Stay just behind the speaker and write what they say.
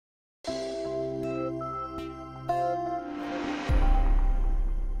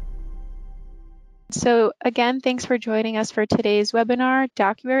So again, thanks for joining us for today's webinar.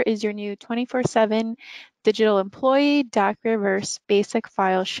 DocuWare is your new 24/7 digital employee DocuWare basic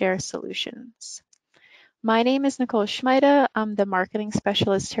file share solutions. My name is Nicole Schmeida. I'm the marketing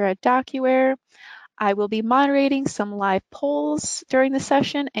specialist here at DocuWare. I will be moderating some live polls during the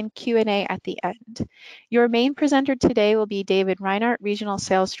session and Q&A at the end. Your main presenter today will be David Reinhardt, Regional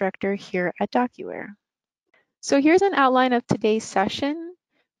Sales Director here at DocuWare. So here's an outline of today's session.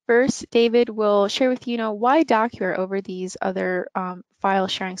 First, David will share with you, why DocuWare over these other file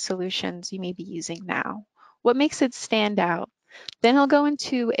sharing solutions you may be using now. What makes it stand out? Then he'll go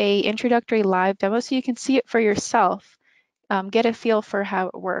into an introductory live demo so you can see it for yourself, get a feel for how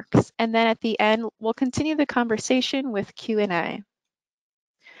it works. And then at the end, we'll continue the conversation with Q&A.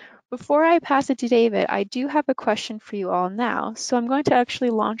 Before I pass it to David, I do have a question for you all now. So I'm going to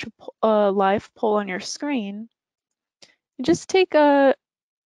actually launch a live poll on your screen. And just take a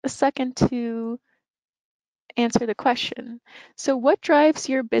second to answer the question. So what drives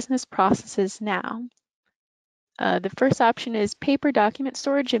your business processes now? The first option is paper document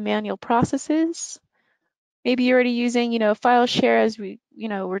storage and manual processes. Maybe you're already using, file share as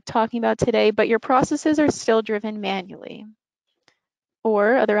we're talking about today, but your processes are still driven manually.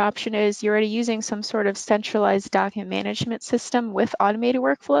 Or other option is you're already using some sort of centralized document management system with automated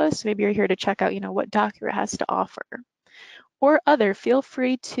workflows. So maybe you're here to check out, what DocuWare has to offer. Or other, feel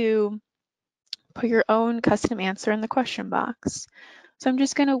free to put your own custom answer in the question box. So I'm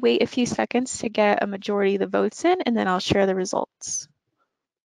just going to wait a few seconds to get a majority of the votes in, and then I'll share the results.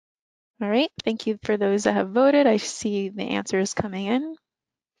 All right, thank you for those that have voted. I see the answers coming in.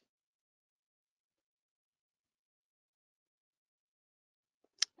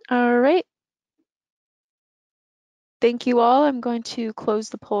 All right. Thank you all. I'm going to close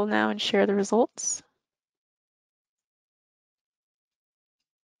the poll now and share the results.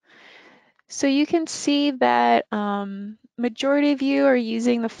 So you can see that majority of you are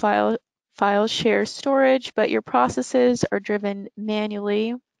using the file share storage, but your processes are driven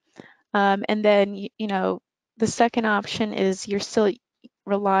manually. And then, the second option is you're still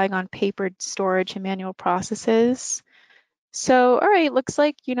relying on paper storage and manual processes. So, all right, looks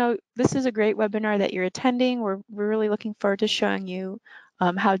like, this is a great webinar that you're attending. We're really looking forward to showing you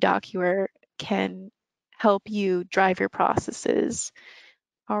how DocuWare can help you drive your processes.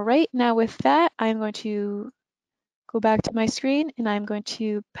 All right, now with that, I'm going to go back to my screen and I'm going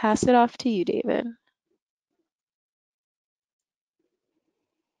to pass it off to you, David.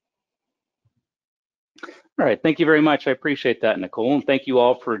 All right, thank you very much. I appreciate that, Nicole, and thank you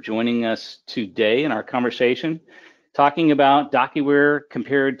all for joining us today in our conversation, talking about DocuWare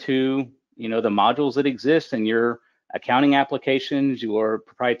compared to, the modules that exist in your accounting applications, your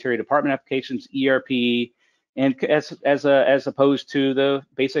proprietary department applications, ERP, and as opposed to the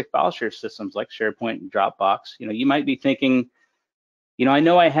basic file share systems like SharePoint and Dropbox. You might be thinking, I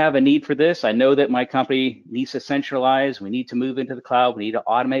know I have a need for this. I know that my company needs to centralize. We need to move into the cloud. We need to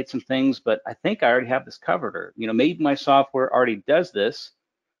automate some things, but I think I already have this covered. Or, maybe my software already does this.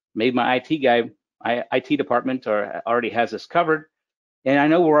 Maybe my IT department already has this covered. And I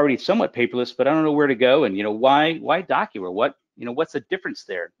know we're already somewhat paperless, but I don't know where to go. And, why DocuWare? What's the difference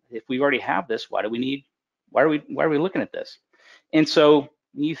there? If we already have this, why are we looking at this? And so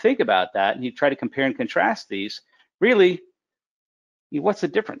when you think about that and you try to compare and contrast these, really, what's the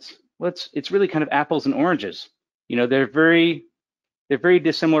difference? Well, it's really kind of apples and oranges. They're very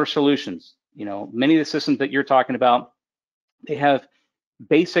dissimilar solutions. Many of the systems that you're talking about, they have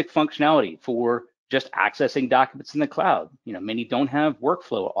basic functionality for just accessing documents in the cloud. Many don't have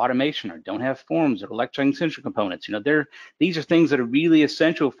workflow automation or don't have forms or electronic signature components. These are things that are really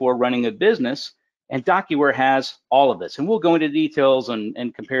essential for running a business, and DocuWare has all of this. And we'll go into details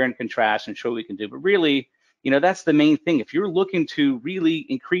and compare and contrast and show what we can do. But really, that's the main thing. If you're looking to really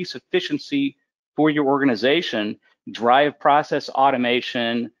increase efficiency for your organization, drive process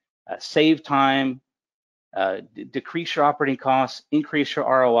automation, save time, decrease your operating costs, increase your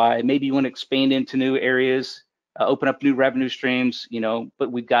ROI, maybe you want to expand into new areas, open up new revenue streams,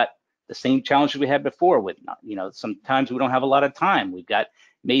 but we've got the same challenges we had before with, sometimes we don't have a lot of time.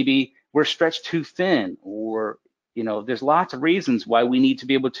 Maybe we're stretched too thin, or there's lots of reasons why we need to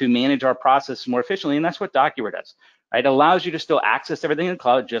be able to manage our process more efficiently, and that's what DocuWare does. Right? It allows you to still access everything in the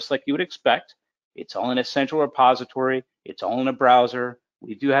cloud just like you would expect. It's all in a central repository. It's all in a browser.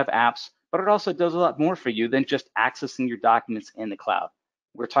 We do have apps, but it also does a lot more for you than just accessing your documents in the cloud.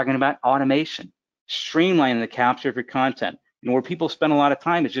 We're talking about automation, streamlining the capture of your content. Where people spend a lot of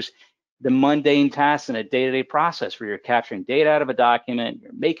time is just the mundane tasks in a day-to-day process where you're capturing data out of a document,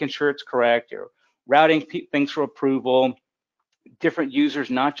 you're making sure it's correct, you're routing things for approval, different users,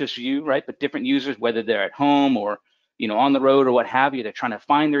 not just you, right, but different users, whether they're at home or on the road or what have you. They're trying to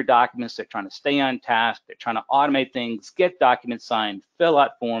find their documents. They're trying to stay on task. They're trying to automate things, get documents signed, fill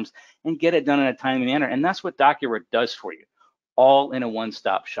out forms, and get it done in a timely manner. And that's what DocuWare does for you, all in a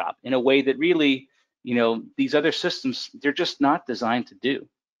one-stop shop, in a way that really, these other systems, they're just not designed to do,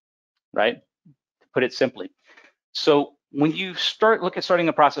 right? To put it simply. So when you look at starting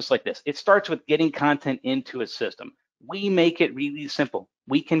a process like this, it starts with getting content into a system. We make it really simple.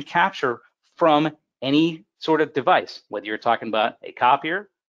 We can capture from any sort of device, whether you're talking about a copier,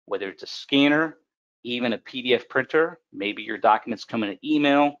 whether it's a scanner, even a PDF printer, maybe your documents come in an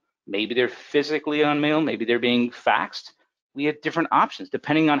email, maybe they're physically on mail, maybe they're being faxed. We have different options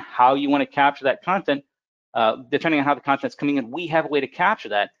depending on how you want to capture that content. Depending on how the content's coming in, we have a way to capture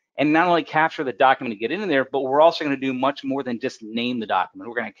that. And not only capture the document and get into there, but we're also going to do much more than just name the document.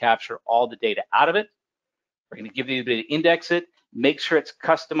 We're going to capture all the data out of it. We're going to give you the ability to index it, make sure it's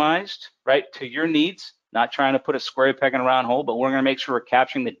customized, right, to your needs, not trying to put a square peg in a round hole, but we're going to make sure we're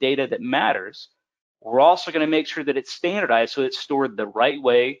capturing the data that matters. We're also going to make sure that it's standardized so it's stored the right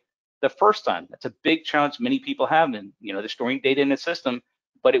way the first time. That's a big challenge many people have, and they're storing data in a system,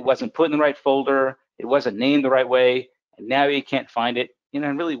 but it wasn't put in the right folder, it wasn't named the right way, and now you can't find it.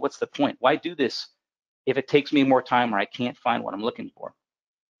 And really, what's the point? Why do this if it takes me more time or I can't find what I'm looking for,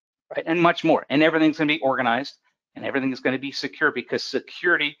 right? And much more. And everything's going to be organized and everything is going to be secure, because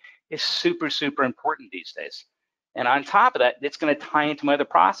security is super, super important these days. And on top of that, it's going to tie into my other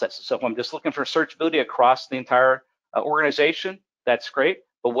processes. So if I'm just looking for searchability across the entire organization, that's great.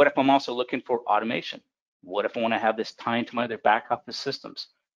 But what if I'm also looking for automation? What if I want to have this tie into my other back office systems,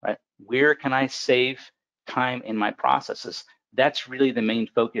 right? Where can I save time in my processes? That's really the main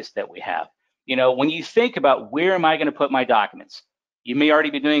focus that we have. When you think about where am I going to put my documents, you may already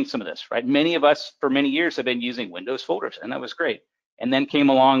be doing some of this, right? Many of us for many years have been using Windows folders, and that was great. And then came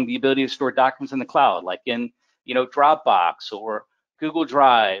along the ability to store documents in the cloud, like in Dropbox or Google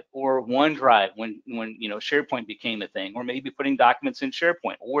Drive or OneDrive when SharePoint became a thing, or maybe putting documents in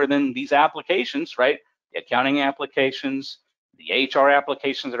SharePoint, or then these applications, right? The accounting applications, the HR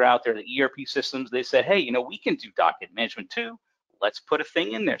applications that are out there, the ERP systems, they said, hey, we can do document management too. Let's put a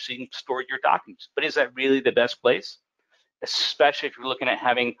thing in there so you can store your documents. But is that really the best place? Especially if you're looking at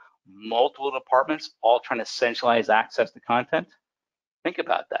having multiple departments all trying to centralize access to content. Think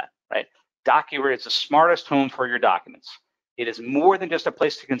about that, right? DocuWare is the smartest home for your documents. It is more than just a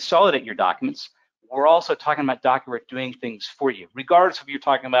place to consolidate your documents. We're also talking about DocuWare doing things for you, regardless if you're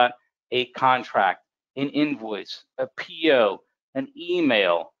talking about a contract, an invoice, a PO, an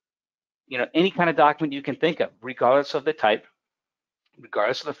email, any kind of document you can think of, regardless of the type,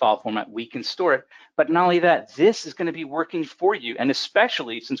 regardless of the file format, we can store it. But not only that, this is going to be working for you. And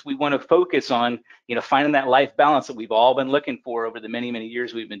especially since we want to focus on, finding that life balance that we've all been looking for over the many, many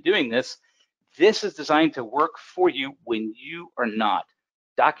years we've been doing this, this is designed to work for you when you are not.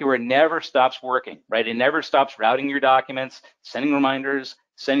 DocuWare never stops working, right? It never stops routing your documents, sending reminders,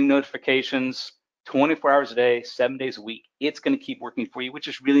 sending notifications, 24 hours a day, 7 days a week. It's going to keep working for you, which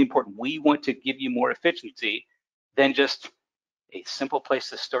is really important. We want to give you more efficiency than just a simple place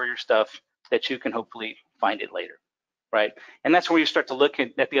to store your stuff that you can hopefully find it later, right? And that's where you start to look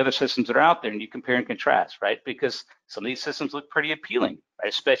at the other systems that are out there and you compare and contrast, right? Because some of these systems look pretty appealing,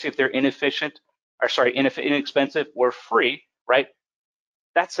 right? Especially if they're inexpensive or free, right?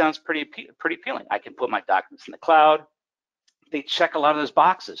 That sounds pretty appealing. I can put my documents in the cloud. They check a lot of those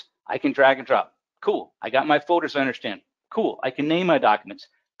boxes. I can drag and drop. Cool. I got my folders, I understand. Cool. I can name my documents.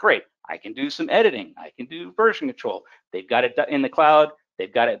 Great. I can do some editing. I can do version control. They've got it in the cloud.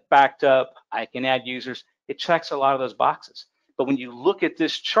 They've got it backed up. I can add users. It checks a lot of those boxes. But when you look at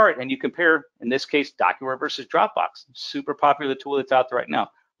this chart and you compare, in this case, DocuWare versus Dropbox, super popular tool that's out there right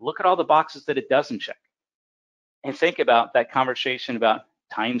now, look at all the boxes that it doesn't check. And think about that conversation about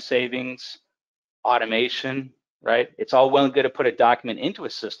time savings, automation, right? It's all well and good to put a document into a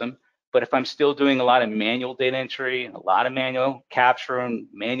system, but if I'm still doing a lot of manual data entry and a lot of manual capture and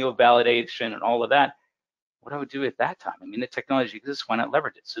manual validation and all of that, what do I do at that time? I mean, the technology exists, why not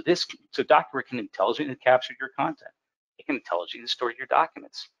leverage it? So DocuWare can intelligently capture your content. It can intelligently store your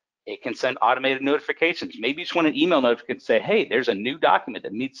documents. It can send automated notifications. Maybe you just want an email notification to say, hey, there's a new document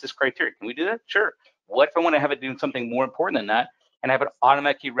that meets this criteria. Can we do that? Sure. What if I want to have it do something more important than that and have it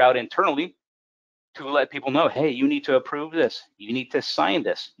automatically route internally to let people know, hey, you need to approve this, you need to sign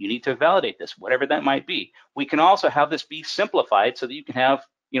this, you need to validate this, whatever that might be. We can also have this be simplified so that you can have,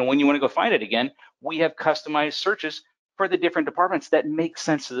 when you want to go find it again, we have customized searches for the different departments that make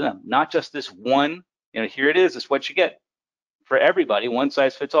sense to them, not just this one, here it is, it's what you get. For everybody, one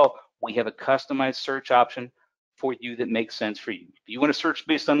size fits all. We have a customized search option for you that makes sense for you. If you want to search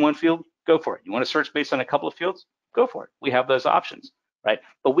based on one field, go for it. You want to search based on a couple of fields, go for it. We have those options, right?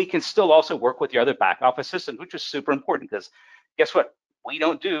 But we can still also work with your other back office systems, which is super important, because guess what? We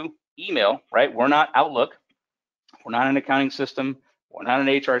don't do email, right? We're not Outlook. We're not an accounting system. We're not an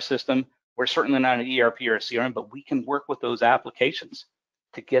HR system. We're certainly not an ERP or a CRM, but we can work with those applications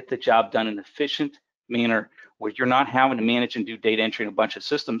to get the job done in an efficient manner where you're not having to manage and do data entry in a bunch of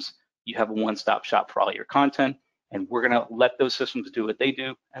systems. You have a one-stop shop for all your content, and we're going to let those systems do what they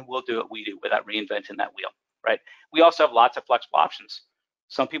do, and we'll do what we do without reinventing that wheel, right? We also have lots of flexible options.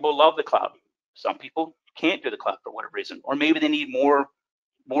 Some people love the cloud. Some people can't do the cloud for whatever reason, or maybe they need more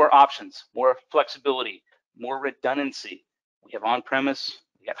options, more flexibility, more redundancy. We have on-premise,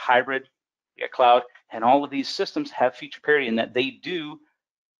 we got hybrid, we got cloud, and all of these systems have feature parity in that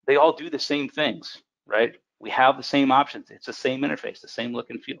they all do the same things, right? We have the same options. It's the same interface, the same look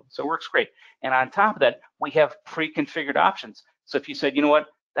and feel. So it works great. And on top of that, we have pre-configured options. So if you said, you know what,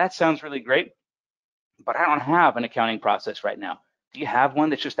 that sounds really great, but I don't have an accounting process right now. Do you have one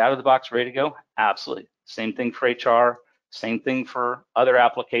that's just out of the box, ready to go? Absolutely. Same thing for HR, same thing for other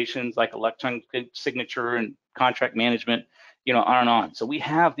applications like electronic signature and contract management, on and on. So we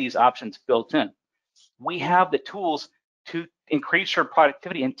have these options built in. We have the tools to increase your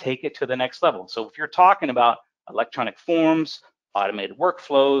productivity and take it to the next level. So if you're talking about electronic forms, automated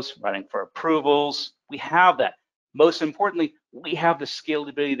workflows, running for approvals, we have that. Most importantly, we have the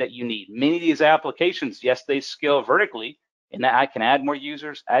scalability that you need. Many of these applications, yes, they scale vertically in that I can add more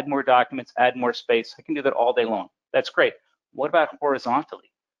users, add more documents, add more space. I can do that all day long. That's great. What about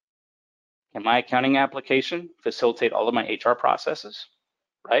horizontally? Can my accounting application facilitate all of my HR processes,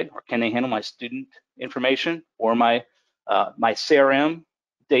 right? Or can they handle my student information or my CRM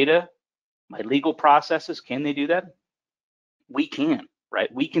data, my legal processes? Can they do that? We can,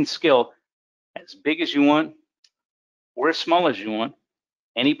 right? We can scale as big as you want or as small as you want.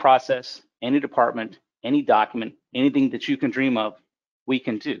 Any process, any department, any document, anything that you can dream of, we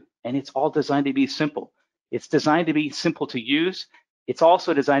can do. And it's all designed to be simple. It's designed to be simple to use. It's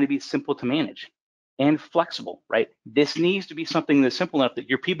also designed to be simple to manage and flexible, right? This needs to be something that's simple enough that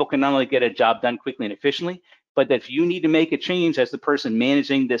your people can not only get a job done quickly and efficiently, but that if you need to make a change as the person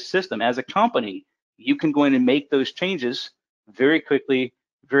managing this system, as a company, you can go in and make those changes very quickly,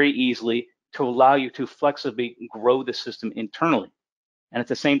 very easily to allow you to flexibly grow the system internally. And at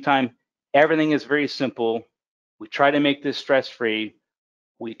the same time, everything is very simple. We try to make this stress-free.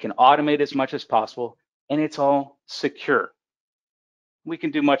 We can automate as much as possible, and it's all secure. We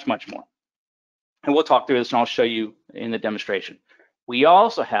can do much, much more. And we'll talk through this, and I'll show you in the demonstration. We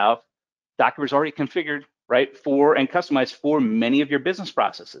also have DocuWare already configured, right, for and customized for many of your business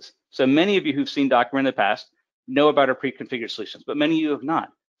processes. So many of you who've seen DocuWare in the past know about our pre-configured solutions, but many of you have not.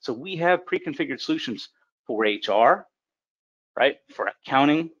 So we have pre-configured solutions for HR, right, for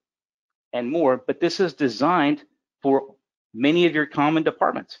accounting, and more, but this is designed for many of your common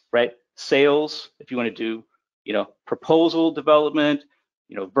departments, right? Sales, if you want to do, proposal development,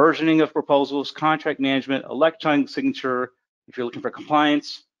 versioning of proposals, contract management, electronic signature, if you're looking for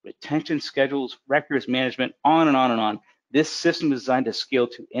compliance, retention schedules, records management, on and on and on. This system is designed to scale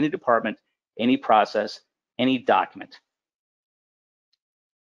to any department, any process, any document.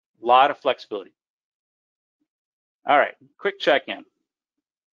 A lot of flexibility. All right, quick check-in.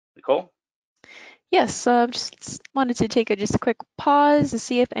 Nicole? Yes, just wanted to take just a quick pause to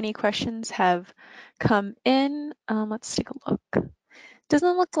see if any questions have come in. Let's take a look.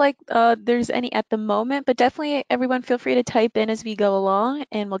 Doesn't look like there's any at the moment, but definitely everyone feel free to type in as we go along,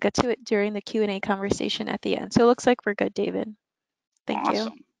 and we'll get to it during the Q&A conversation at the end. So it looks like we're good, David. Thank you.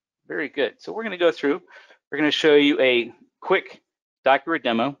 Awesome. Very good. So we're going to go through. We're going to show you a quick DocuWare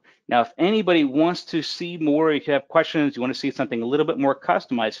demo. Now, if anybody wants to see more, if you have questions, you want to see something a little bit more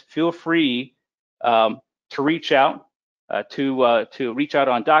customized, feel free to reach out on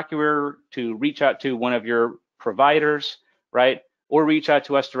DocuWare, to reach out to one of your providers, right? Or reach out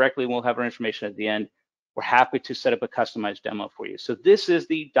to us directly, and we'll have our information at the end. We're happy to set up a customized demo for you. So this is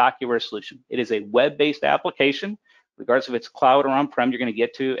the DocuWare solution. It is a web-based application. Regardless if it's cloud or on-prem, you're going to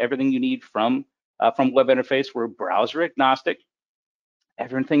get to everything you need from web interface. We're browser agnostic.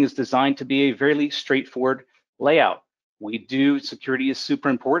 Everything is designed to be a very straightforward layout. Security is super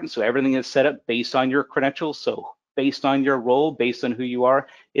important, so everything is set up based on your credentials. So based on your role, based on who you are,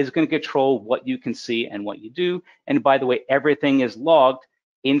 is going to control what you can see and what you do. And by the way, everything is logged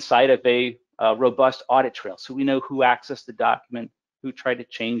inside of a robust audit trail. So we know who accessed the document, who tried to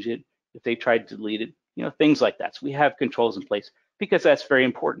change it, if they tried to delete it, things like that. So we have controls in place because that's very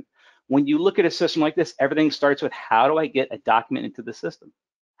important. When you look at a system like this, everything starts with, how do I get a document into the system?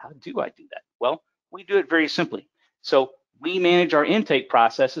 How do I do that? Well, We do it very simply. So we manage our intake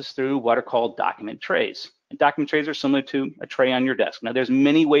processes through what are called document trays. And document trays are similar to a tray on your desk. Now, there's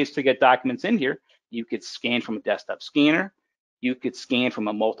many ways to get documents in here. You could scan from a desktop scanner. You could scan from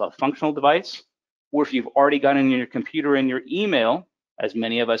a multifunctional device. Or if you've already got it in your computer and your email, as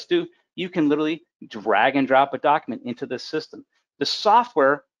many of us do, you can literally drag and drop a document into the system. The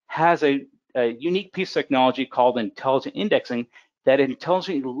software has a unique piece of technology called intelligent indexing that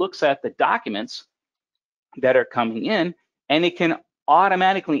intelligently looks at the documents that are coming in, and it can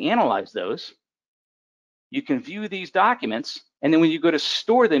automatically analyze those. You can view these documents, and then when you go to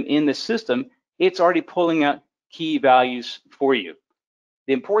store them in the system, it's already pulling out key values for you.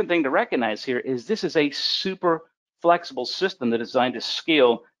 The important thing to recognize here is this is a super flexible system that is designed to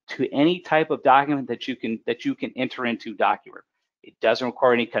scale to any type of document that you can enter into DocuWare. It doesn't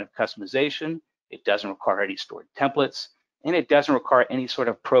require any kind of customization. It doesn't require any stored templates, and it doesn't require any sort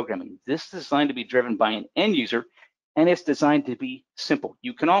of programming. This is designed to be driven by an end user, and it's designed to be simple.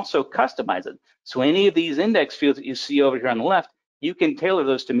 You can also customize it. So any of these index fields that you see over here on the left, you can tailor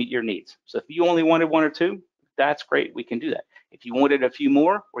those to meet your needs. So if you only wanted one or two, that's great, we can do that. If you wanted a few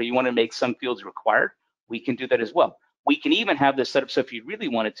more, or you want to make some fields required, we can do that as well. We can even have this set up so if you really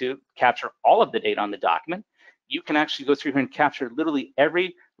wanted to capture all of the data on the document, you can actually go through here and capture literally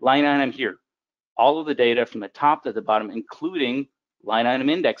every line item here, all of the data from the top to the bottom, including line item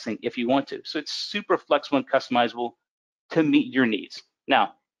indexing if you want to. So it's super flexible and customizable to meet your needs.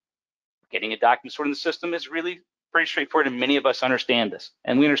 Now, getting a document stored in the system is really pretty straightforward, and many of us understand this.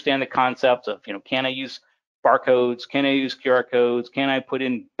 And we understand the concept of, can I use barcodes? Can I use QR codes? Can I put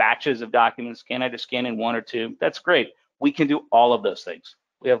in batches of documents? Can I just scan in one or two? That's great. We can do all of those things.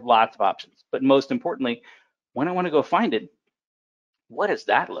 We have lots of options. But most importantly, when I want to go find it, what does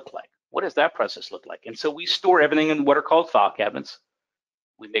that look like? What does that process look like? And so we store everything in what are called file cabinets.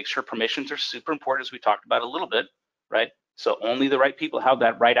 We make sure permissions are super important, as we talked about a little bit, right? So only the right people have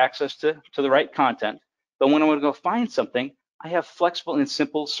that right access to the right content. But when I want to go find something, I have flexible and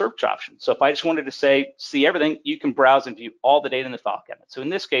simple search options. So if I just wanted to see everything, you can browse and view all the data in the file cabinet. So in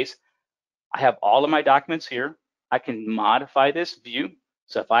this case, I have all of my documents here. I can modify this view.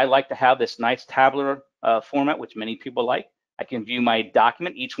 So if I like to have this nice tabular format, which many people like, I can view my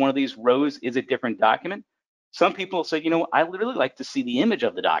document. Each one of these rows is a different document. Some people say, I really like to see the image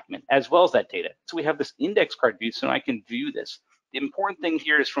of the document as well as that data. So we have this index card view, so I can view this. The important thing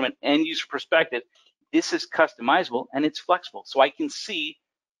here is from an end user perspective, this is customizable and it's flexible. So I can see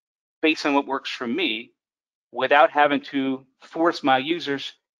based on what works for me without having to force my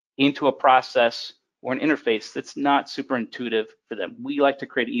users into a process or an interface that's not super intuitive for them. We like to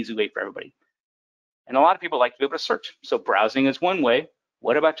create an easy way for everybody. And a lot of people like to be able to search. So browsing is one way.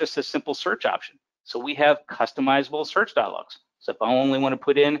 What about just a simple search option? So we have customizable search dialogues. So if I only want to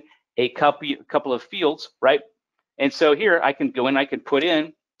put in a couple of fields, right? And so here I can go in, I can put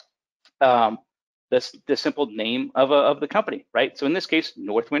in the simple name of the company, right? So in this case,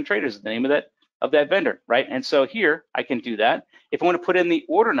 Northwind Traders is the name of that vendor, right? And so here I can do that. If I want to put in the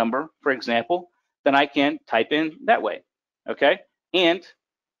order number, for example, then I can type in that way, okay? And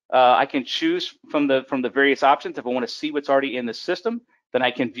I can choose from the various options. If I want to see what's already in the system, then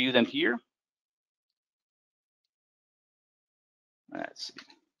I can view them here. Let's see.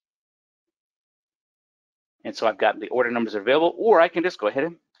 And so I've got the order numbers available, or I can just go ahead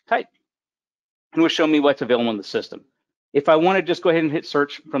and type. And it will show me what's available in the system. If I want to just go ahead and hit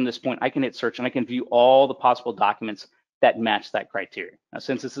search from this point, I can hit search and I can view all the possible documents that match that criteria. Now,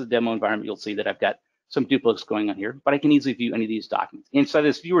 since this is a demo environment, you'll see that I've got some duplicates going on here, but I can easily view any of these documents. Inside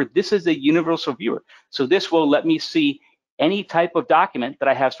this viewer, this is a universal viewer. So this will let me see any type of document that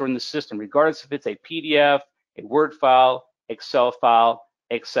I have stored in the system, regardless if it's a PDF, a Word file, Excel file,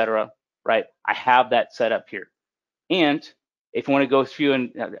 etc. Right? I have that set up here. And if I want to go through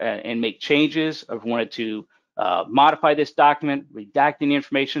and make changes, or if I wanted to modify this document, redacting the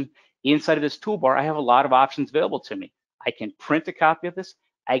information, inside of this toolbar, I have a lot of options available to me. I can print a copy of this.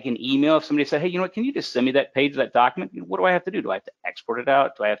 I can email if somebody said, hey, can you just send me that page of that document? What do I have to do? Do I have to export it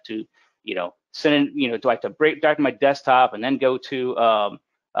out? Do I have to, send it, do I have to break back to my desktop and then go to,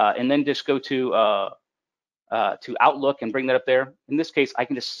 to Outlook and bring that up there? In this case, I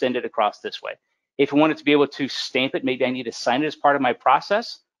can just send it across this way. If I wanted to be able to stamp it, maybe I need to sign it as part of my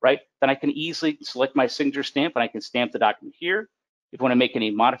process, right? Then I can easily select my signature stamp and I can stamp the document here. If I want to make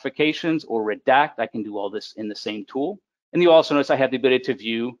any modifications or redact, I can do all this in the same tool. And you also notice I have the ability to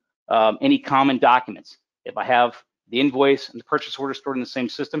view any common documents. If I have the invoice and the purchase order stored in the same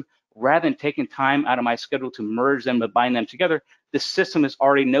system, rather than taking time out of my schedule to merge them and bind them together, the system is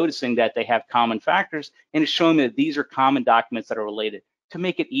already noticing that they have common factors and is showing me that these are common documents that are related to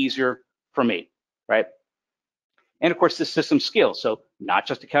make it easier for me, right? And of course, the system scales. So not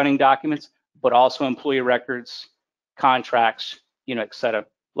just accounting documents, but also employee records, contracts, et cetera,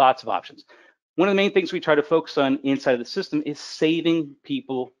 lots of options. One of the main things we try to focus on inside of the system is saving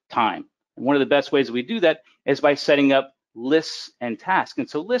people time. And one of the best ways we do that is by setting up lists and tasks. And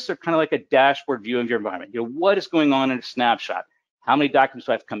so lists are kind of like a dashboard view of your environment. What is going on in a snapshot? How many documents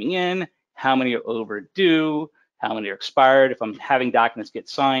do I have coming in? How many are overdue? How many are expired? If I'm having documents get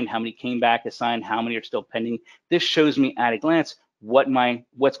signed, how many came back as signed? How many are still pending? This shows me at a glance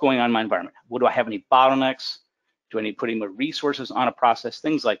what's going on in my environment. What do I have any bottlenecks? Do I need putting more resources on a process?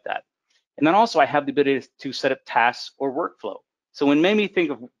 Things like that. And then also I have the ability to set up tasks or workflow. So when many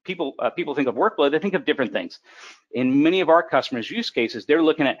think of people think of workflow, they think of different things. In many of our customers' use cases, they're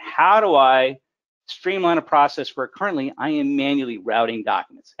looking at how do I streamline a process where currently I am manually routing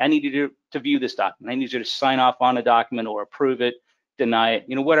documents. I need you to view this document. I need you to sign off on a document or approve it, deny it,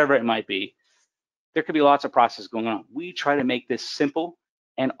 whatever it might be. There could be lots of processes going on. We try to make this simple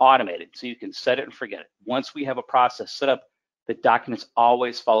and automated so you can set it and forget it. Once we have a process set up, the documents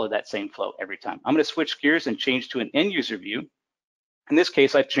always follow that same flow every time. I'm going to switch gears and change to an end user view. In this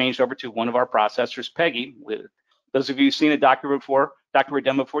case, I've changed over to one of our processors, Peggy. Those of you who've seen a DocuWare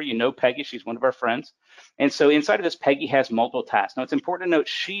demo before, you know Peggy. She's one of our friends. And so inside of this, Peggy has multiple tasks. Now, it's important to note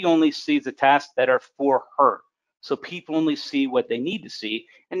she only sees the tasks that are for her. So people only see what they need to see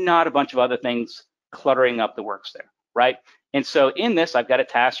and not a bunch of other things cluttering up the works there, right? And so in this, I've got a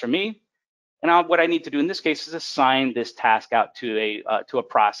task for me. And what I need to do in this case is assign this task out to a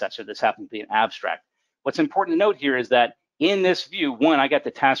processor. This happens to be an abstract. What's important to note here is that in this view, 1, I got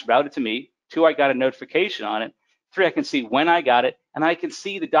the task routed to me. 2, I got a notification on it. 3, I can see when I got it, and I can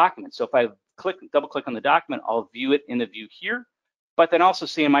see the document. So if I double click on the document, I'll view it in the view here, but then also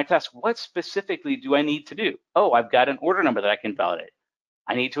see in my task, what specifically do I need to do? Oh, I've got an order number that I can validate.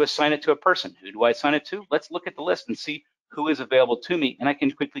 I need to assign it to a person. Who do I assign it to? Let's look at the list and see who is available to me, and I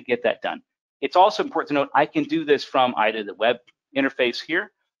can quickly get that done. It's also important to note I can do this from either the web interface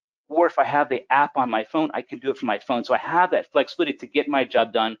here, or if I have the app on my phone, I can do it from my phone. So I have that flexibility to get my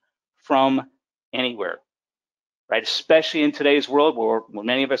job done from anywhere, right? Especially in today's world where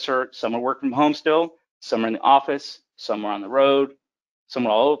many of us some are working from home still, some are in the office, some are on the road, some are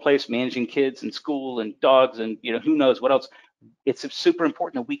all over the place managing kids and school and dogs and who knows what else. It's super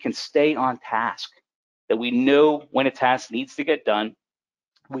important that we can stay on task, that we know when a task needs to get done.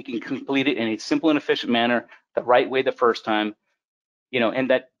 We can complete it in a simple and efficient manner, the right way the first time, and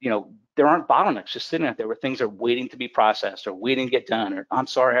that, there aren't bottlenecks just sitting out there where things are waiting to be processed or waiting to get done, or I'm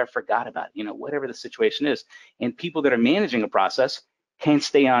sorry, I forgot about it, whatever the situation is. And people that are managing a process can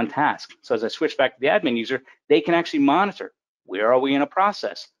stay on task. So as I switch back to the admin user, they can actually monitor, where are we in a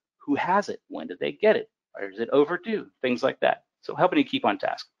process? Who has it? When did they get it? Or is it overdue? Things like that. So helping you keep on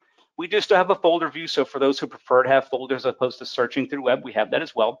task. We do still have a folder view. So for those who prefer to have folders as opposed to searching through the web, we have that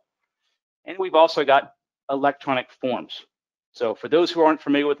as well. And we've also got electronic forms. So for those who aren't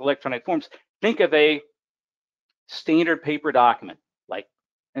familiar with electronic forms, think of a standard paper document like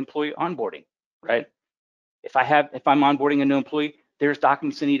employee onboarding, right? If I'm onboarding a new employee, there's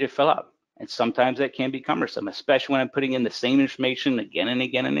documents I need to fill out. And sometimes that can be cumbersome, especially when I'm putting in the same information again and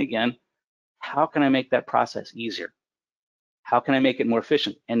again and again. How can I make that process easier? How can I make it more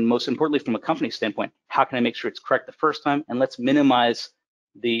efficient? And most importantly, from a company standpoint, how can I make sure it's correct the first time? And let's minimize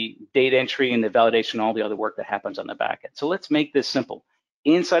the data entry and the validation, all the other work that happens on the back end. So let's make this simple.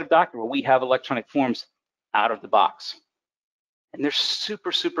 Inside of DocuWare, we have electronic forms out of the box. And they're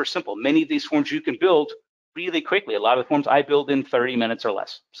super, super simple. Many of these forms you can build really quickly. A lot of the forms I build in 30 minutes or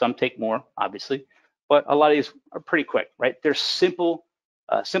less. Some take more, obviously, but a lot of these are pretty quick, right? They're simple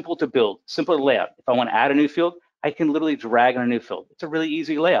to build, simple to lay out. If I want to add a new field, I can literally drag on a new field. It's a really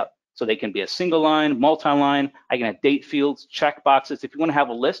easy layout. So they can be a single line, multi-line. I can have date fields, check boxes. If you want to have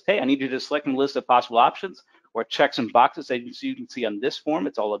a list, hey, I need you to select a list of possible options or checks and boxes so you can see on this form,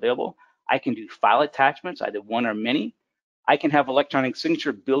 it's all available. I can do file attachments, either one or many. I can have electronic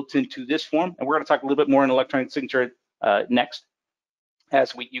signature built into this form. And we're going to talk a little bit more in electronic signature next,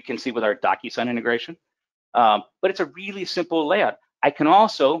 as you can see with our DocuSign integration. But it's a really simple layout. I can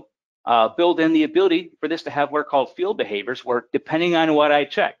also build in the ability for this to have what are called field behaviors, where depending on what I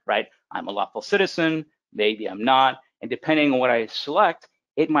check, right? I'm a lawful citizen, maybe I'm not, and depending on what I select,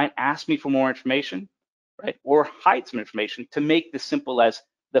 it might ask me for more information, right? Or hide some information to make this simple as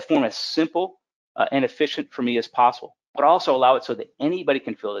the form as simple and efficient for me as possible, but also allow it so that anybody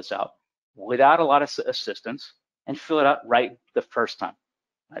can fill this out without a lot of assistance and fill it out right the first time.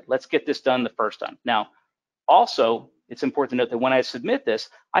 Right? Let's get this done the first time. Now, also, it's important to note that when I submit this,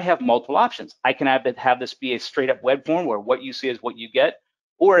 I have multiple options. I can have this be a straight up web form where what you see is what you get,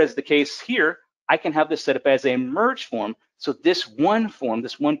 or as the case here, I can have this set up as a merge form. So this one form,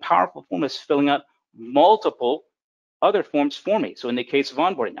 this one powerful form, is filling out multiple other forms for me. So in the case of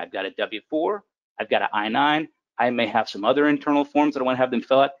onboarding, I've got a W-4, I've got an I-9, I may have some other internal forms that I want to have them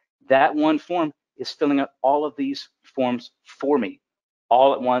fill out. That one form is filling out all of these forms for me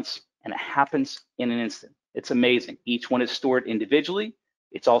all at once, and it happens in an instant. It's amazing. Each one is stored individually.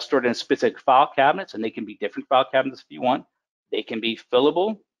 It's all stored in specific file cabinets, and they can be different file cabinets if you want. They can be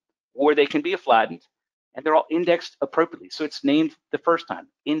fillable, or they can be flattened, and they're all indexed appropriately. So it's named the first time,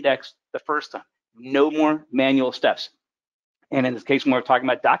 indexed the first time. No more manual steps. And in this case, when we're talking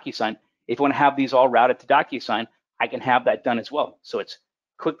about DocuSign, if you want to have these all routed to DocuSign, I can have that done as well. So it's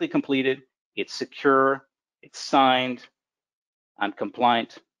quickly completed, it's secure, it's signed, I'm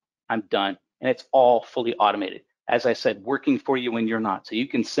compliant, I'm done, and it's all fully automated. As I said, working for you when you're not. So you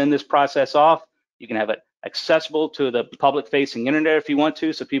can send this process off, you can have it accessible to the public-facing internet if you want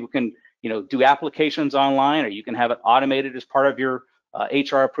to, so people can, do applications online, or you can have it automated as part of your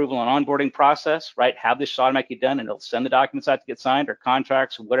HR approval and onboarding process, right? Have this automatically done, and it'll send the documents out to get signed, or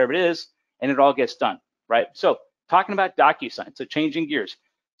contracts, or whatever it is, and it all gets done, right? So talking about DocuSign, so changing gears.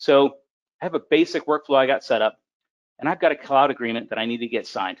 So I have a basic workflow I got set up, and I've got a cloud agreement that I need to get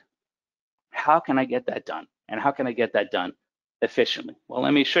signed. How can I get that done? And how can I get that done efficiently? Well,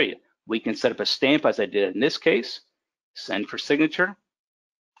 let me show you. We can set up a stamp as I did in this case, send for signature,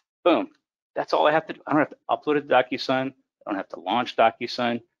 boom. That's all I have to do. I don't have to upload it to DocuSign. I don't have to launch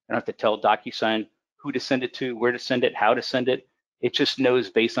DocuSign. I don't have to tell DocuSign who to send it to, where to send it, how to send it. It just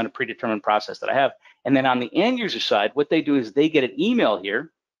knows based on a predetermined process that I have. And then on the end user side, what they do is they get an email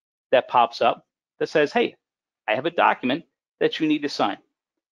here that pops up that says, hey, I have a document that you need to sign.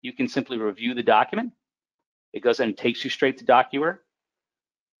 You can simply review the document. It goes and takes you straight to DocuWare.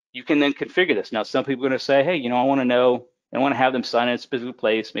 You can then configure this. Now, some people are going to say, hey, I want to know, I want to have them sign in a specific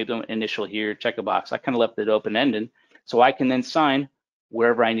place, maybe an initial here, check a box. I kind of left it open-ended, so I can then sign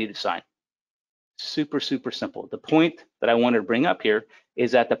wherever I need to sign. Super, super simple. The point that I wanted to bring up here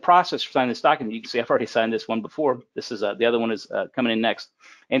is that the process for signing this document, you can see I've already signed this one before. This is the other one is coming in next.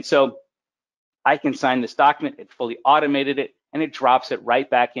 And so I can sign this document, it fully automated it, and it drops it right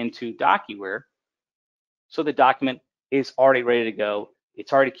back into DocuWare. So the document is already ready to go.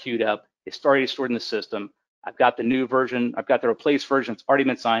 It's already queued up. It's already stored in the system. I've got the new version. I've got the replaced version. It's already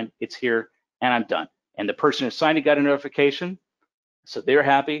been signed. It's here, and I'm done. And the person who signed it got a notification, so they're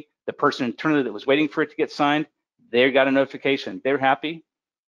happy. The person internally that was waiting for it to get signed, they got a notification. They're happy,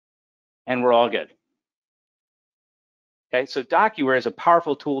 and we're all good. Okay, so DocuWare is a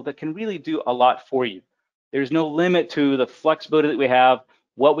powerful tool that can really do a lot for you. There's no limit to the flexibility that we have,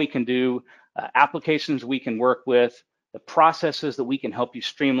 what we can do, applications we can work with, the processes that we can help you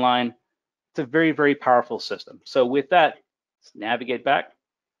streamline. It's a very, very powerful system. So with that, let's navigate back,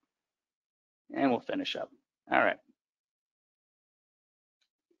 and we'll finish up. All right.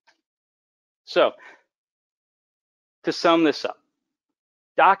 So to sum this up,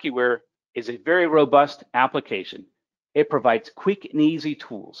 DocuWare is a very robust application. It provides quick and easy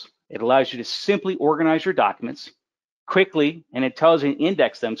tools. It allows you to simply organize your documents quickly and intelligently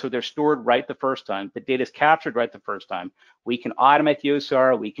index them so they're stored right the first time. The data is captured right the first time. We can automate the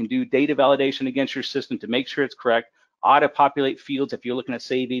OCR. We can do data validation against your system to make sure it's correct, auto-populate fields if you're looking at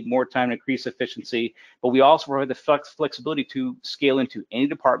saving more time and increase efficiency. But we also provide the flexibility to scale into any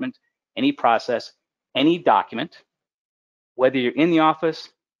department, any process, any document, whether you're in the office,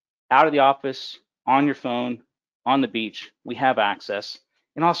 out of the office, on your phone, on the beach, we have access,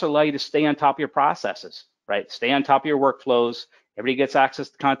 and also allow you to stay on top of your processes, right? Stay on top of your workflows. Everybody gets access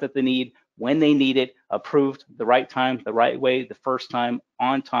to content they need when they need it, approved the right time, the right way, the first time,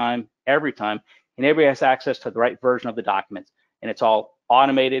 on time, every time, and everybody has access to the right version of the document, and it's all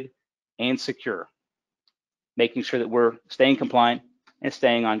automated and secure, making sure that we're staying compliant and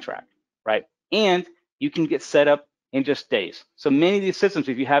staying on track, right? And you can get set up in just days. So many of these systems,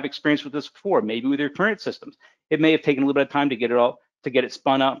 if you have experience with this before, maybe with your current systems, it may have taken a little bit of time to get it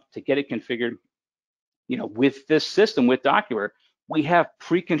spun up, to get it configured. With this system, with DocuWare, we have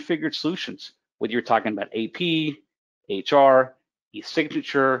pre-configured solutions, whether you're talking about AP, HR,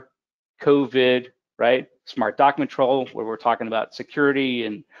 e-signature, COVID, right? Smart document control, where we're talking about security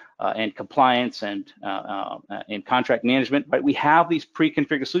and compliance and contract management, right? We have these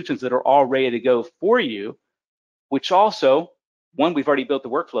pre-configured solutions that are all ready to go for you, which also, one, we've already built the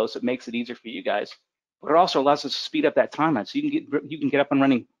workflow, so it makes it easier for you guys, but it also allows us to speed up that timeline, so you can get up and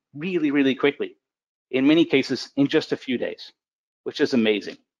running really, really quickly. In many cases, in just a few days, which is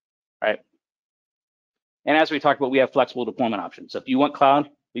amazing, right? And as we talked about, we have flexible deployment options. So if you want cloud,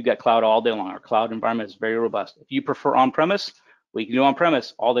 we've got cloud all day long. Our cloud environment is very robust. If you prefer on-premise, We can do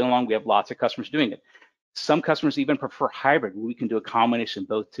on-premise all day long. We have lots of customers doing it. Some customers even prefer hybrid, where we can do a combination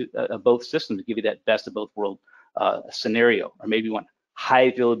of both systems to give you that best of both world scenario. Or maybe you want high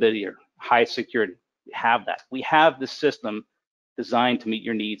availability or high security. We have that. We have the system designed to meet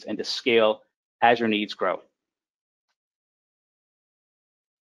your needs and to scale as your needs grow.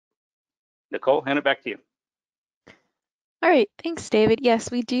 Nicole, hand it back to you. All right, thanks, David. Yes,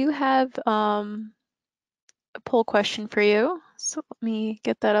 we do have a poll question for you. So let me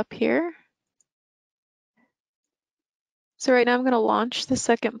get that up here. So right now I'm going to launch the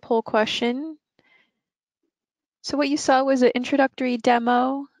second poll question. So what you saw was an introductory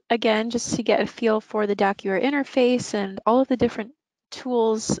demo, again, just to get a feel for the DocuWare interface and all of the different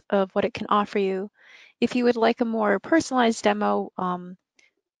tools of what it can offer you. If you would like a more personalized demo,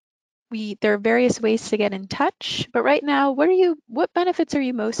 there are various ways to get in touch, but right now, what benefits are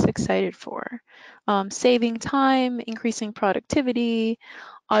you most excited for? Saving time, increasing productivity,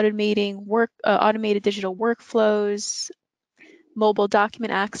 automated digital workflows, mobile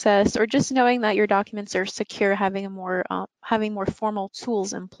document access, or just knowing that your documents are secure, having more formal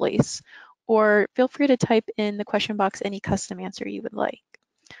tools in place. Or feel free to type in the question box any custom answer you would like.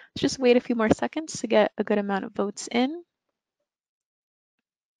 Let's just wait a few more seconds to get a good amount of votes in.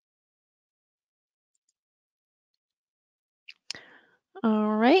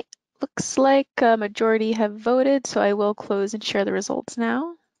 All right, looks like a majority have voted, so I will close and share the results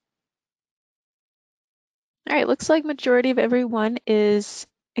now. All right, looks like majority of everyone is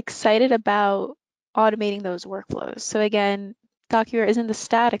excited about automating those workflows. So again, DocuWare isn't the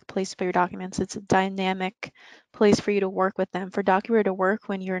static place for your documents, it's a dynamic place for you to work with them, for DocuWare to work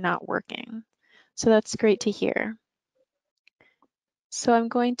when you're not working. So that's great to hear. So I'm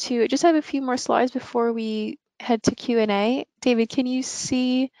going to just have a few more slides before we head to Q&A. David, can you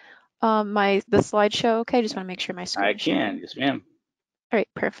see the slideshow? Okay, I just want to make sure my screen is sharing. I can, yes ma'am. All right,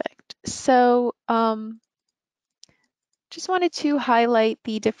 perfect. So just wanted to highlight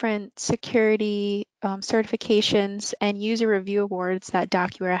the different security certifications and user review awards that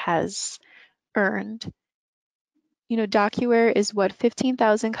DocuWare has earned. You know, DocuWare is what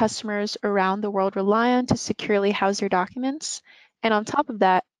 15,000 customers around the world rely on to securely house their documents, and on top of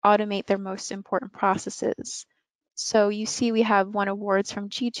that, automate their most important processes. So you see we have won awards from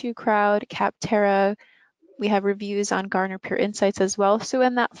G2 Crowd, Capterra. We have reviews on Gartner Peer Insights as well. So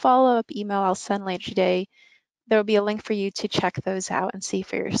in that follow-up email I'll send later today, there will be a link for you to check those out and see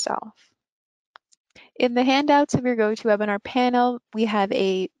for yourself. In the handouts of your GoToWebinar panel, we have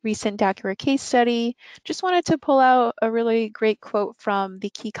a recent DocuWare case study. Just wanted to pull out a really great quote from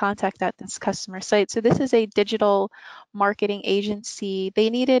the key contact at this customer site. So this is a digital marketing agency. They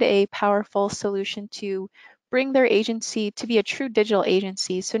needed a powerful solution to bring their agency to be a true digital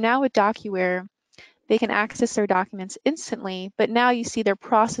agency. So now with DocuWare, they can access their documents instantly, but now you see their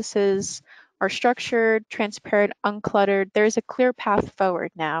processes are structured, transparent, uncluttered. There's a clear path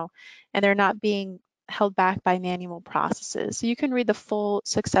forward now, and they're not being held back by manual processes. So you can read the full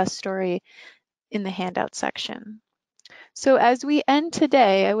success story in the handout section. So as we end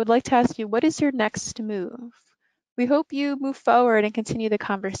today, I would like to ask you, what is your next move? We hope you move forward and continue the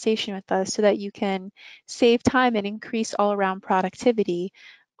conversation with us so that you can save time and increase all-around productivity.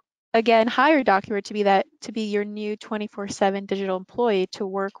 Again, hire DocuWare to be your new 24/7 digital employee to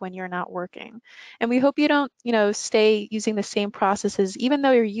work when you're not working. And we hope you don't, stay using the same processes, even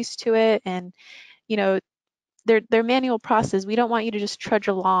though you're used to it and, they're manual processes. We don't want you to just trudge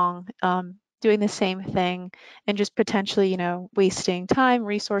along doing the same thing and just potentially, wasting time,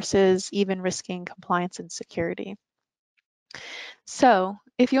 resources, even risking compliance and security. So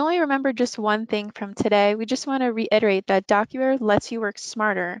if you only remember just one thing from today, we just want to reiterate that DocuWare lets you work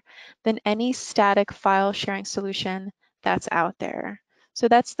smarter than any static file sharing solution that's out there. So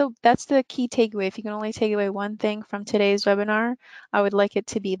that's the key takeaway. If you can only take away one thing from today's webinar, I would like it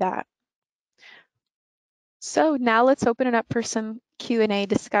to be that. So now let's open it up for some Q&A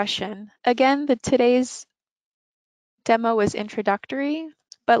discussion. Again, today's demo was introductory,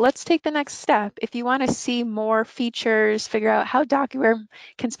 but let's take the next step. If you want to see more features, figure out how DocuWare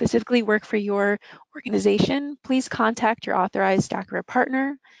can specifically work for your organization, please contact your authorized DocuWare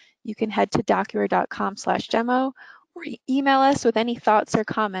partner. You can head to docuware.com/demo or email us with any thoughts or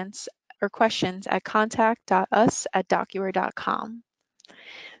comments or questions at contact.us@docuware.com.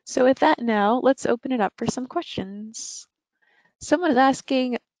 So with that now, let's open it up for some questions. Someone is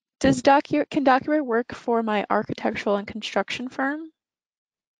asking, can DocuWare work for my architectural and construction firm?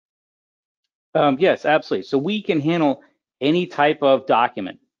 Yes, absolutely. So we can handle any type of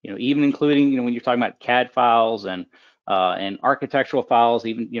document, even including, when you're talking about CAD files and architectural files,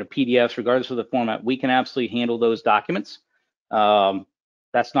 even, PDFs, regardless of the format, we can absolutely handle those documents.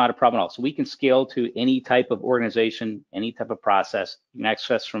 that's not a problem at all. So we can scale to any type of organization, any type of process. You can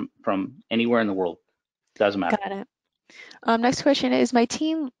access from anywhere in the world. Doesn't matter. Got it. Next question is, my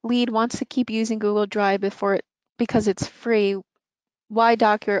team lead wants to keep using Google Drive because it's free. Why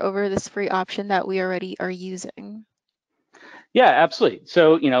DocuWare over this free option that we already are using? Yeah, absolutely.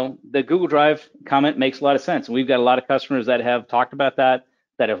 So, the Google Drive comment makes a lot of sense. And we've got a lot of customers that have talked about that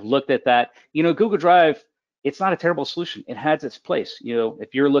have looked at that. Google Drive, it's not a terrible solution. It has its place.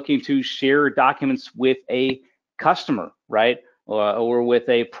 If you're looking to share documents with a customer, right, or with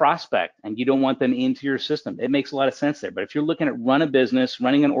a prospect, and you don't want them into your system, it makes a lot of sense there. But if you're looking at run a business,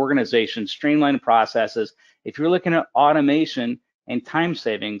 running an organization, streamlining processes, if you're looking at automation and time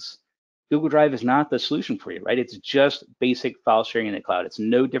savings, Google Drive is not the solution for you, right? It's just basic file sharing in the cloud. It's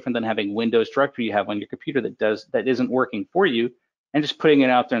no different than having Windows directory you have on your computer that isn't working for you and just putting it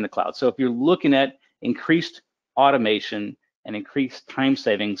out there in the cloud. So if you're looking at increased automation and increased time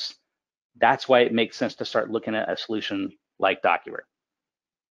savings, that's why it makes sense to start looking at a solution like DocuWare.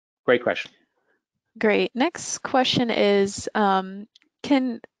 Great question. Great. Next question is, can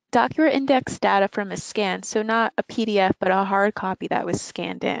DocuWare index data from a scan? So not a PDF, but a hard copy that was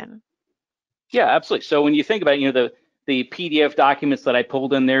scanned in. Yeah, absolutely. So when you think about, the PDF documents that I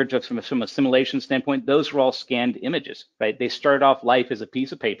pulled in there just from a simulation standpoint, those were all scanned images, right? They started off life as a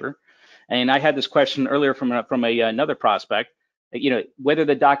piece of paper. And I had this question earlier from another prospect, whether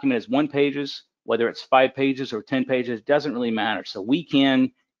the document is 1 pages, whether it's 5 pages or 10 pages, doesn't really matter. So we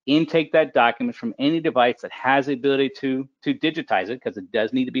can intake that document from any device that has the ability to digitize it, because it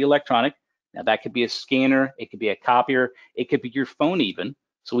does need to be electronic. Now that could be a scanner, it could be a copier, it could be your phone even.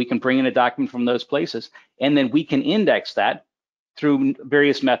 So we can bring in a document from those places, and then we can index that through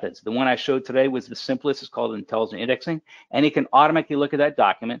various methods. The one I showed today was the simplest. It's called intelligent indexing, and it can automatically look at that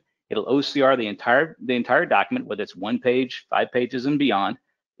document. It'll OCR the entire document, whether it's 1 page, 5 pages and beyond.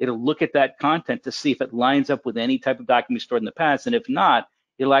 It'll look at that content to see if it lines up with any type of document stored in the past, and if not,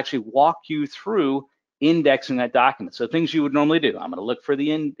 it'll actually walk you through indexing that document. So things you would normally do, I'm going to look for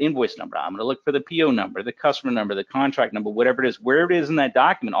the invoice number, I'm going to look for the PO number, the customer number, the contract number, whatever it is, wherever it is in that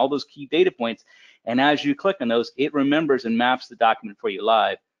document, all those key data points. And as you click on those, it remembers and maps the document for you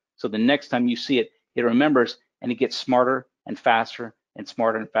live. So the next time you see it, it remembers, and it gets smarter and faster and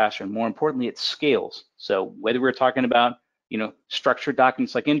smarter and faster. And more importantly, it scales. So whether we're talking about, structured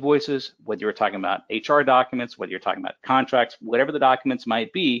documents like invoices, whether you're talking about HR documents, whether you're talking about contracts, whatever the documents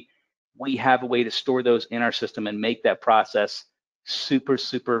might be, we have a way to store those in our system and make that process super,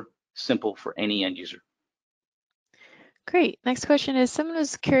 super simple for any end user. Great. Next question is, someone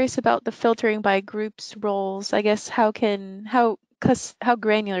was curious about the filtering by groups, roles. I guess how granular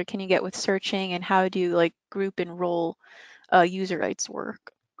can you get with searching, and how do group and role user rights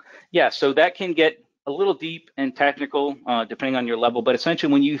work? Yeah, so that can get a little deep and technical depending on your level, but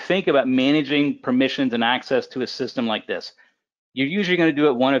essentially when you think about managing permissions and access to a system like this, you're usually going to do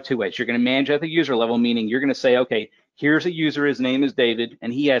it one of two ways. You're going to manage at the user level, meaning you're going to say, okay, here's a user, his name is David,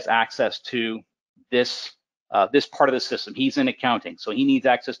 and he has access to this part of the system. He's in accounting, so he needs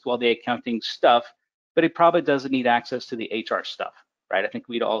access to all the accounting stuff, but he probably doesn't need access to the HR stuff, right? I think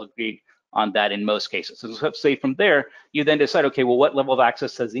we'd all agree on that in most cases. So let's say from there, you then decide, okay, well, what level of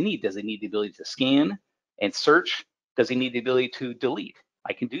access does he need? Does he need the ability to scan and search? Does he need the ability to delete?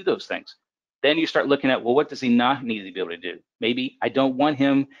 I can do those things. Then you start looking at, well, what does he not need to be able to do? Maybe I don't want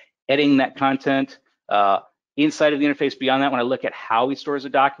him editing that content inside of the interface. Beyond that, when I look at how he stores a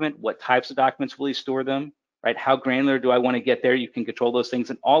document, what types of documents will he store them, right? How granular do I want to get there? You can control those things.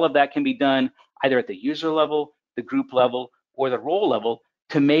 And all of that can be done either at the user level, the group level, or the role level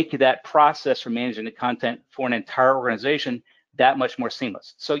to make that process for managing the content for an entire organization that much more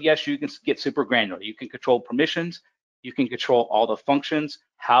seamless. So yes, you can get super granular. You can control permissions. You can control all the functions,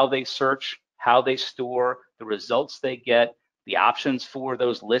 how they search, how they store, the results they get, the options for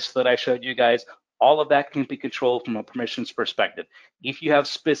those lists that I showed you guys. All of that can be controlled from a permissions perspective. If you have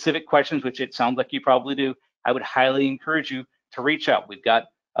specific questions, which it sounds like you probably do, I would highly encourage you to reach out. We've got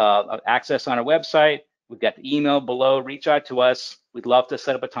access on our website. We've got the email below. Reach out to us. We'd love to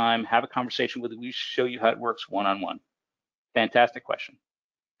set up a time, have a conversation with you. We show you how it works one-on-one. Fantastic question.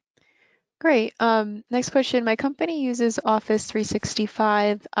 Great. Next question. My company uses Office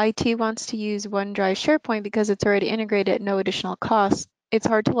 365. IT wants to use OneDrive SharePoint because it's already integrated at no additional cost. It's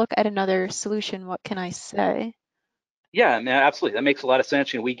hard to look at another solution. What can I say? Yeah, absolutely. That makes a lot of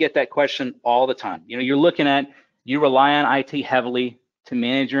sense. We get that question all the time. You rely on IT heavily to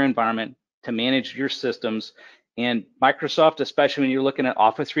manage your environment, to manage your systems. And Microsoft, especially when you're looking at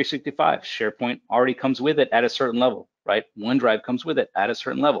Office 365, SharePoint already comes with it at a certain level, right? OneDrive comes with it at a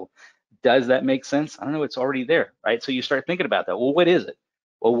certain level. Does that make sense? I don't know, it's already there, right? So you start thinking about that. Well, what is it?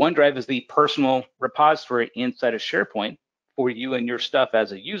 Well, OneDrive is the personal repository inside of SharePoint for you and your stuff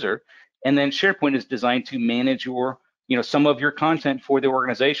as a user. And then SharePoint is designed to manage your, some of your content for the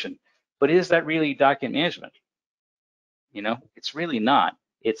organization. But is that really document management? It's really not.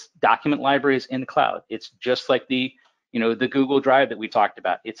 It's document libraries in the cloud. It's just like the Google Drive that we talked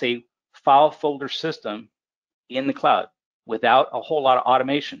about. It's a file folder system in the cloud without a whole lot of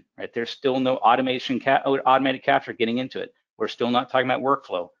automation, right? There's still no automated capture getting into it. We're still not talking about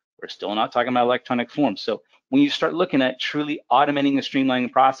workflow. We're still not talking about electronic forms. So when you start looking at truly automating and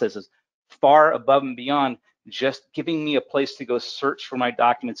streamlining processes far above and beyond just giving me a place to go search for my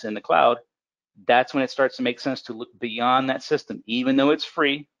documents in the cloud, that's when it starts to make sense to look beyond that system. Even though it's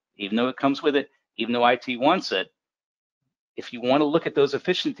free, even though it comes with it, even though IT wants it, if you want to look at those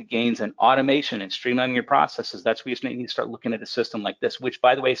efficiency gains and automation and streamlining your processes, that's where you need to start looking at a system like this, which,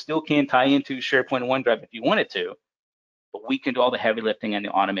 by the way, still can tie into SharePoint and OneDrive if you wanted to, but we can do all the heavy lifting and the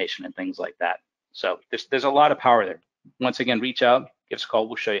automation and things like that. So there's a lot of power there. Once again, reach out, give us a call,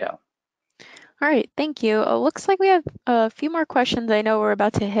 we'll show you how. All right, thank you. Looks like we have a few more questions. I know we're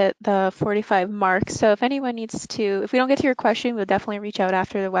about to hit the 45 mark. So if anyone needs to, if we don't get to your question, we'll definitely reach out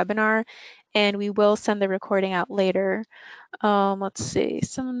after the webinar and we will send the recording out later. Let's see,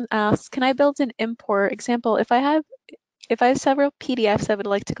 someone asked, can I build an import? Example, if I have several PDFs I would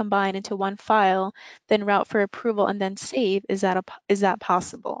like to combine into one file, then route for approval and then save, is that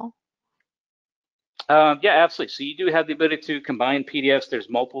possible? Yeah, absolutely. So you do have the ability to combine PDFs. There's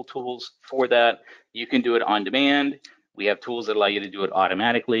multiple tools for that. You can do it on demand. We have tools that allow you to do it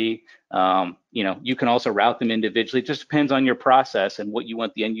automatically. You can also route them individually. It just depends on your process and what you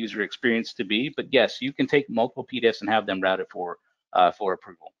want the end user experience to be. But yes, you can take multiple PDFs and have them routed for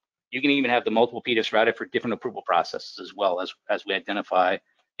approval. You can even have the multiple PDFs routed for different approval processes as well as we identify,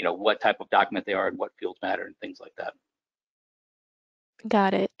 what type of document they are and what fields matter and things like that.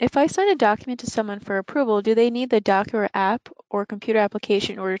 Got it. If I send a document to someone for approval, do they need the DocuWare app or computer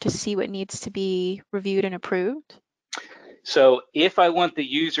application in order to see what needs to be reviewed and approved? So if I want the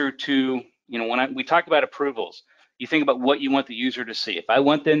user to, when we talk about approvals, you think about what you want the user to see. If I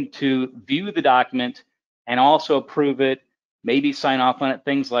want them to view the document and also approve it, maybe sign off on it,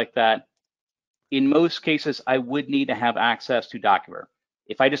 things like that, in most cases, I would need to have access to DocuWare.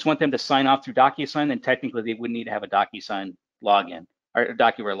 If I just want them to sign off through DocuSign, then technically they would need to have a DocuSign login or a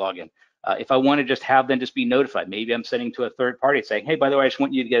DocuWare login. If I want to just have them just be notified, maybe I'm sending to a third party saying, hey, by the way, I just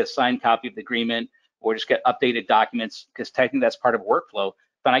want you to get a signed copy of the agreement or just get updated documents because technically that's part of workflow,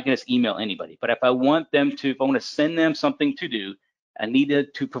 then I can just email anybody. But if I want to send them something to do, I need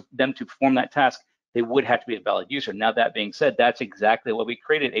them to perform that task, they would have to be a valid user. Now, that being said, that's exactly what we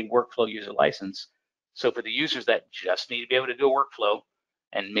created, a workflow user license. So for the users that just need to be able to do a workflow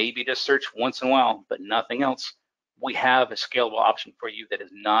and maybe just search once in a while, but nothing else, we have a scalable option for you that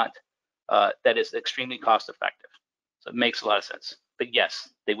is not, that is extremely cost effective. So it makes a lot of sense. But yes,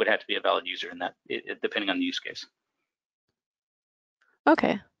 they would have to be a valid user in that, depending on the use case.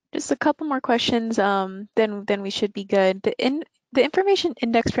 Okay, just a couple more questions, then we should be good. The information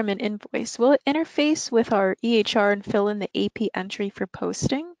index from an invoice, will it interface with our EHR and fill in the AP entry for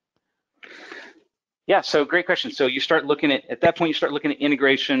posting? Yeah, so great question. So you start looking at that point, you start looking at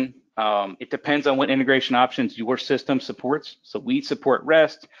integration. It depends on what integration options your system supports. So we support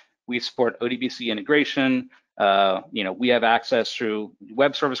REST, we support ODBC integration. We have access through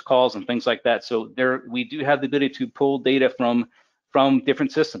web service calls and things like that. So we do have the ability to pull data from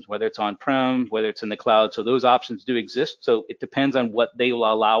different systems, whether it's on-prem, whether it's in the cloud. So those options do exist. So it depends on what they will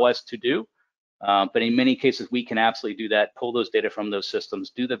allow us to do. But in many cases, we can absolutely do that, pull those data from those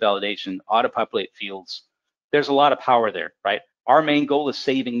systems, do the validation, auto-populate fields. There's a lot of power there, right? Our main goal is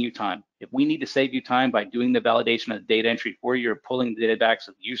saving you time. If we need to save you time by doing the validation of the data entry for you or pulling the data back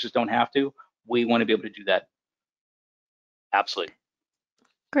so the users don't have to, we want to be able to do that. Absolutely.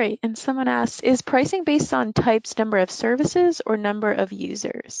 Great. And someone asked, is pricing based on types, number of services, or number of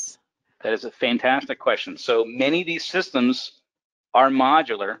users? That is a fantastic question. So many of these systems are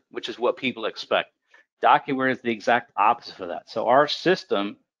modular, which is what people expect. DocuWare is the exact opposite of that. So our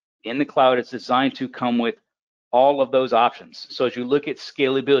system in the cloud is designed to come with all of those options. So as you look at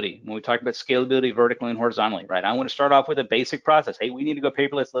scalability, when we talk about scalability vertically and horizontally, right? I want to start off with a basic process. Hey, we need to go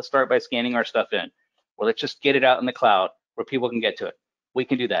paperless. Let's start by scanning our stuff in. Well, let's just get it out in the cloud where people can get to it. We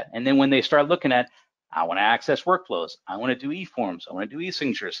can do that. And then when they start looking at, I want to access workflows, I want to do e-forms, I want to do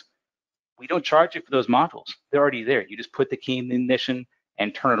e-signatures, we don't charge you for those modules. They're already there. You just put the key in the ignition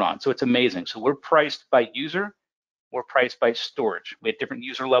and turn it on. So it's amazing. So we're priced by user, we're priced by storage. We have different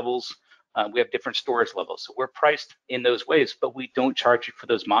user levels. We have different storage levels. So we're priced in those ways, but we don't charge you for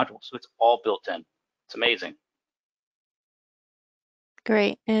those modules. So it's all built in. It's amazing.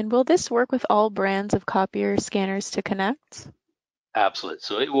 Great. And will this work with all brands of copier scanners to connect? Absolutely.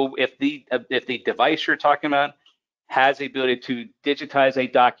 So it will, if the device you're talking about has the ability to digitize a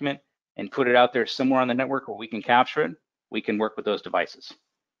document and put it out there somewhere on the network where we can capture it, we can work with those devices.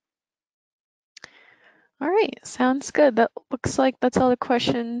 All right, sounds good. That looks like that's all the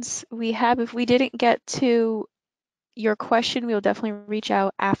questions we have. If we didn't get to your question, we will definitely reach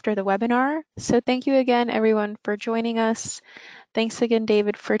out after the webinar. So thank you again, everyone, for joining us. Thanks again,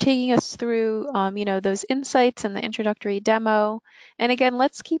 David, for taking us through, those insights and the introductory demo. And again,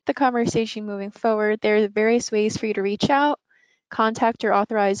 let's keep the conversation moving forward. There are various ways for you to reach out, contact your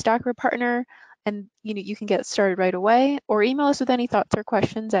authorized DocuWare partner, and you can get started right away, or email us with any thoughts or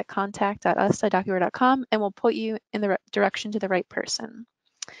questions at contact.us@docuware.com, and we'll put you in the direction to the right person.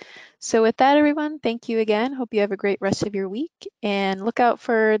 So with that, everyone, thank you again. Hope you have a great rest of your week, and look out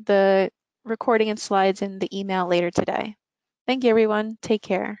for the recording and slides in the email later today. Thank you, everyone. Take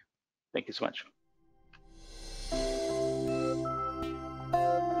care. Thank you so much.